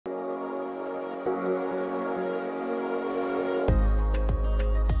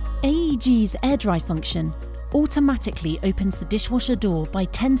AEG's Airdry function automatically opens the dishwasher door by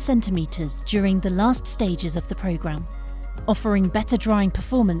 10 centimeters during the last stages of the program, offering better drying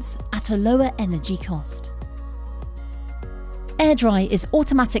performance at a lower energy cost. Airdry is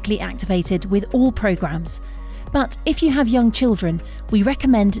automatically activated with all programs, but if you have young children, we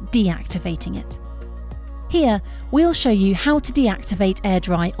recommend deactivating it. Here, we'll show you how to deactivate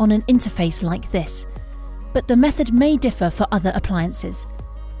Airdry on an interface like this, but the method may differ for other appliances.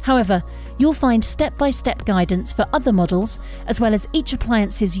 However, you'll find step-by-step guidance for other models, as well as each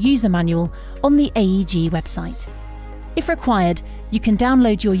appliance's user manual on the AEG website. If required, you can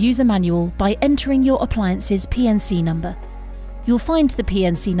download your user manual by entering your appliance's PNC number. You'll find the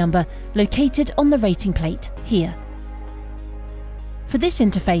PNC number located on the rating plate here. For this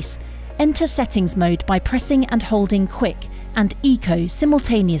interface, enter settings mode by pressing and holding Quick and Eco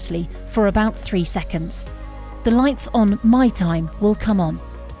simultaneously for about 3 seconds. The lights on My Time will come on.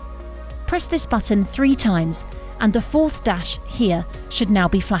 Press this button 3 times and the 4th dash here should now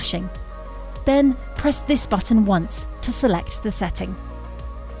be flashing. Then press this button once to select the setting.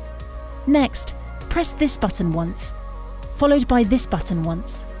 Next, press this button once, followed by this button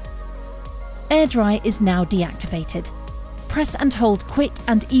once. Airdry is now deactivated. Press and hold Quick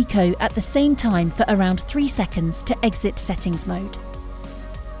and Eco at the same time for around 3 seconds to exit settings mode.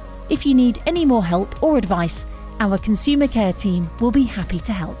 If you need any more help or advice, our consumer care team will be happy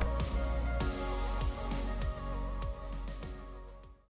to help.